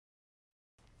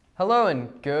Hello and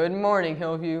good morning,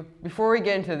 Hillview. Before we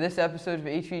get into this episode of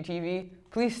HVTV,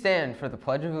 please stand for the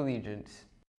Pledge of Allegiance.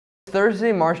 It's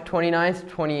Thursday, March 29th,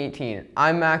 2018.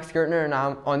 I'm Max Gertner, and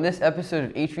on this episode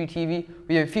of HVTV,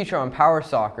 we have a feature on power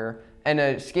soccer and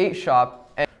a skate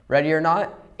shop. And ready or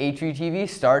not, HVTV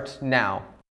starts now.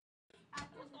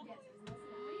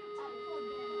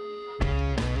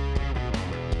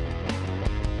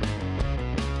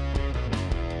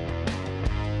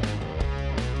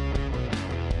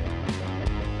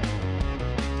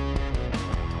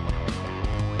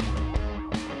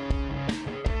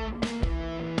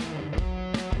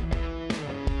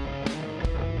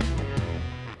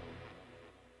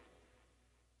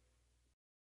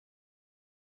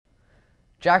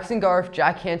 Jackson Garf,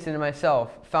 Jack Hansen, and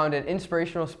myself found an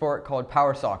inspirational sport called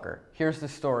power soccer. Here's the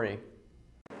story.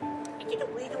 I think the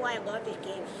reason why I love this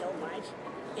game so much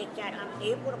is that I'm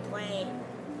able to play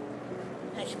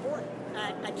a sport,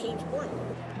 a team sport.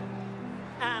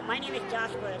 My name is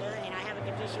Josh Berger, and I have a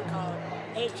condition called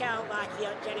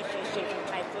HLockgenesis syndrome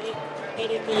type 3. It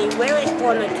is the rarest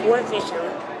form of dwarfism.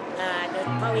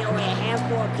 There's probably only a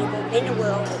handful of people in the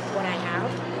world with what I have.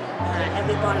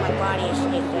 Every part of my body is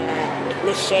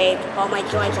misshaped. All my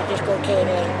joints are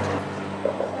dislocated.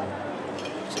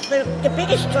 The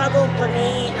biggest struggle for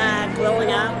me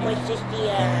growing up was just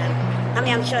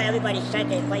I'm sure everybody said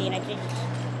this, but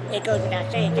it goes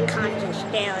without saying, the constant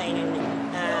staring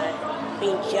and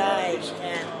being judged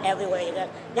everywhere you go.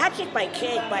 Not just by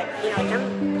kids, but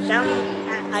some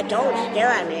adults stare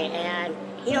at me, and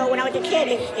when I was a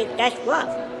kid, that's rough.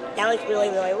 That was really,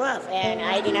 really rough, and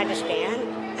I didn't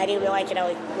understand. I didn't realize that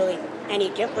I was really any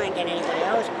different than anybody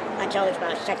else until it was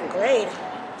about second grade.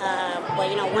 But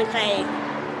once I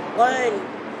learned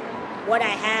what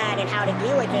I had and how to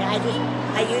deal with it,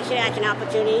 I used it as an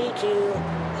opportunity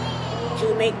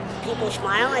to make people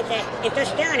smile. I said, if they're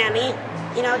staring at me,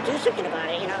 do something about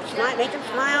it. Smile, make them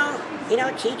smile.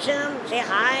 Teach them, say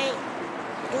hi,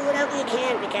 do whatever you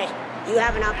can because you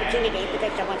have an opportunity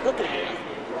because someone's looking at you.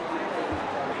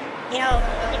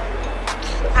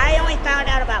 I only found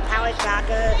out about power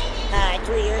soccer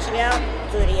 3 years ago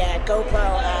through the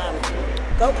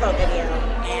GoPro video,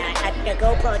 and the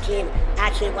GoPro team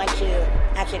actually went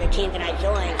to the team that I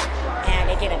joined, and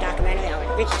they did a documentary on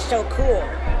it, which is so cool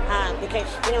because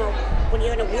when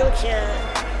you're in a wheelchair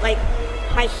like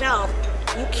myself,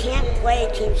 you can't play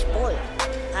team sport.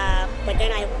 But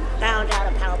then I found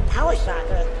out about power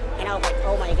soccer, and I was like,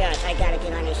 oh my gosh, I gotta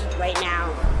get on this right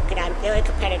now because I'm very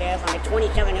competitive. I'm a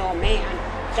 27-year-old man.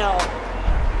 So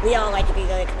we all like to be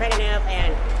very competitive,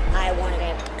 and I wanted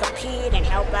to compete and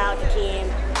help out the team.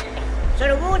 So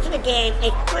the rules of the game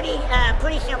is pretty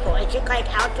simple. It's just like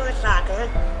outdoor soccer,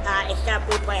 except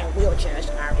we play in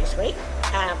wheelchairs, obviously.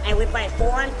 And we play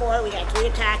 4-on-4. We got 3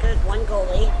 attackers, 1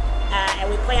 goalie, and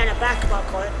we play on a basketball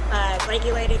court,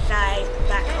 regulated size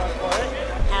basketball court.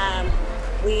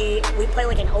 We play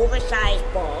with an oversized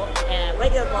ball.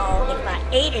 Regular ball is about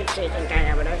 8 inches in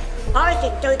diameter. Ours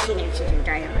is 13 inches in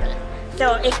diameter.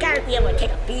 So it's got to be able to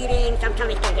take a beating.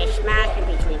 Sometimes it's going to get smashed in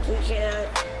between 2 chairs.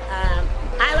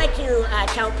 I like to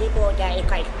tell people that it's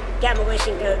like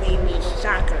demolition derby meets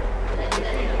soccer.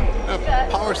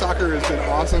 Power soccer has been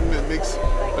awesome. It makes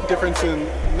a difference in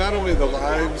not only the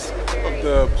lives of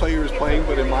the players playing,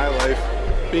 but in my life.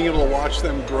 Being able to watch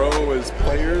them grow as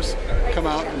players, come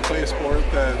out and play a sport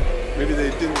that maybe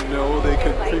they didn't know they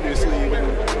could previously even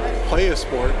play a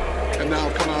sport, and now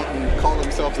come out and call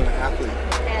themselves an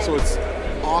athlete. So it's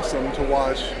awesome to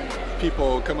watch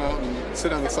people come out and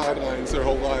sit on the sidelines their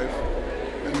whole life,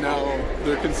 and now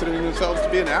they're considering themselves to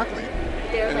be an athlete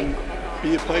and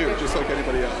be a player just like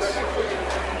anybody else.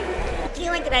 The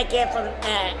feeling that I get from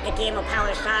the game of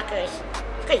power soccer is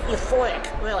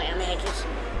euphoric, really.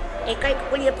 It's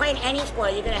like when you're playing any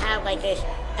sport, you're going to have like this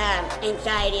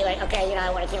anxiety, like, okay, I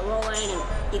want to get rolling, and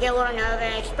you get a little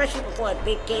nervous, especially before a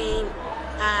big game.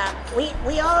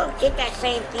 We all get that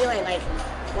same feeling, like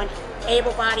when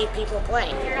able-bodied people play.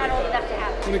 You're not old enough to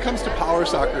have it. When it comes to power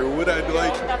soccer, what I'd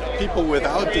like people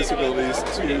without disabilities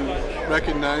to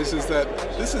recognize is that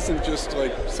this isn't just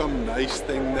like some nice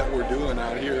thing that we're doing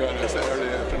out here on a Saturday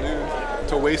afternoon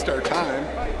to waste our time.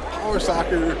 Power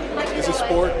soccer is a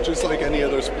sport just like any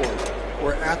other sport.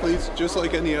 We're athletes just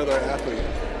like any other athlete.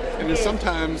 And then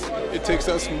sometimes it takes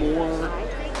us more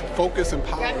focus and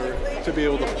power to be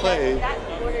able to play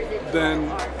than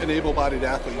an able-bodied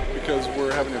athlete because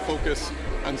we're having to focus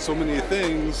on so many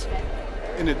things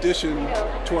in addition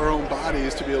to our own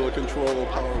bodies to be able to control a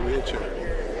power wheelchair.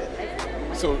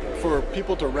 So for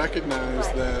people to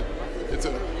recognize that it's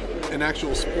an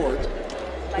actual sport,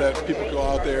 that people go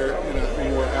out there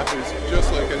and we're athletes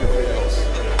just like anybody else.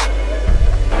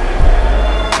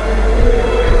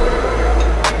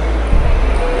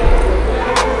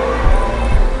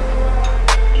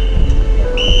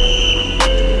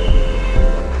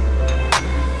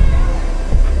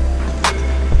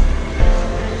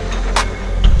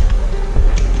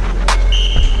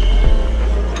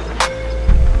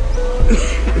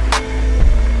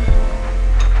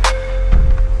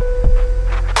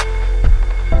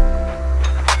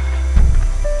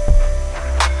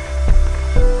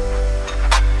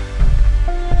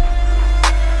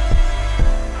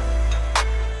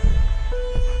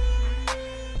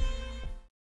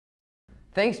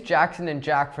 Thanks Jackson and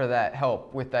Jack for that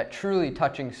help with that truly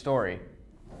touching story.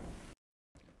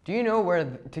 Do you know where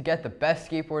to get the best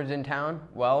skateboards in town?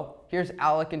 Well, here's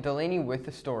Alec and Delaney with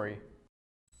the story.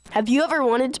 Have you ever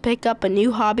wanted to pick up a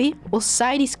new hobby? Well,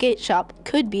 Society Skate Shop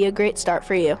could be a great start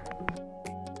for you.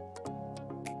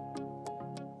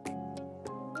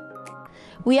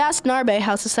 We asked Narbe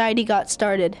how Society got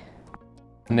started.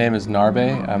 My name is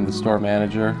Narbe. I'm the store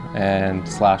manager and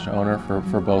 / owner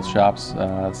for both shops,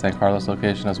 the San Carlos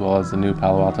location as well as the new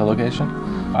Palo Alto location.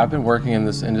 I've been working in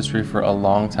this industry for a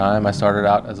long time. I started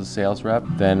out as a sales rep,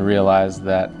 then realized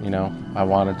that, I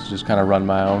wanted to just kind of run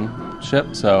my own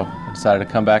ship, so I decided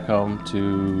to come back home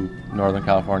to Northern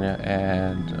California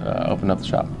and open up the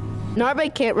shop.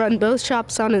 Narbe can't run both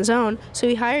shops on his own, so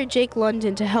he hired Jake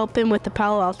London to help him with the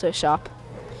Palo Alto shop.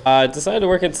 I decided to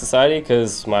work at Society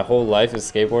because my whole life is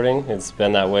skateboarding. It's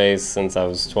been that way since I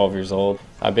was 12 years old.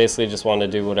 I basically just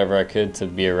wanted to do whatever I could to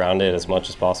be around it as much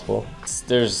as possible.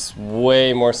 There's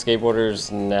way more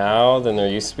skateboarders now than there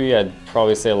used to be. I'd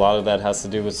probably say a lot of that has to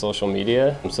do with social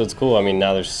media. So it's cool. I mean,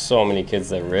 now there's so many kids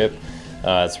that rip.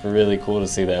 It's really cool to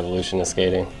see the evolution of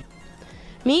skating.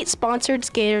 Meet sponsored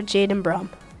skater Jaden Brum.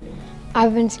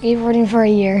 I've been skateboarding for a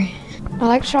year. I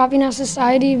like shopping at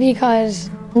Society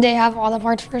because they have all the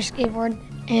parts for a skateboard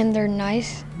and they're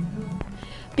nice.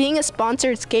 Being a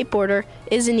sponsored skateboarder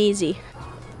isn't easy.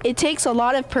 It takes a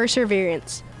lot of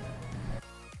perseverance.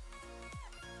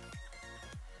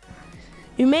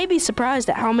 You may be surprised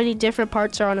at how many different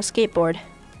parts are on a skateboard.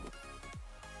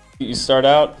 You start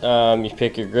out, you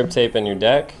pick your grip tape and your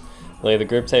deck, lay the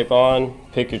grip tape on,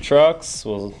 pick your trucks,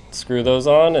 we'll screw those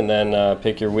on, and then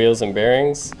pick your wheels and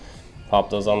bearings, pop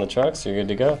those on the trucks, you're good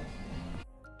to go.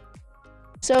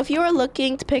 So if you are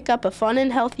looking to pick up a fun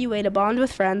and healthy way to bond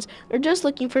with friends, or just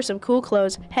looking for some cool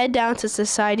clothes, head down to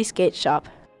Society Skate Shop.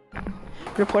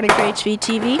 Reporting for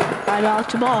HVTV, I'm Alec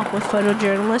Jabal with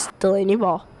photojournalist Delaney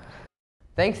Ball.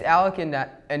 Thanks Alec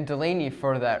and Delaney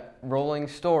for that rolling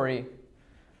story.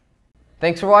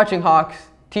 Thanks for watching, Hawks.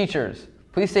 Teachers,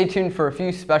 please stay tuned for a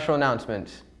few special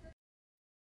announcements.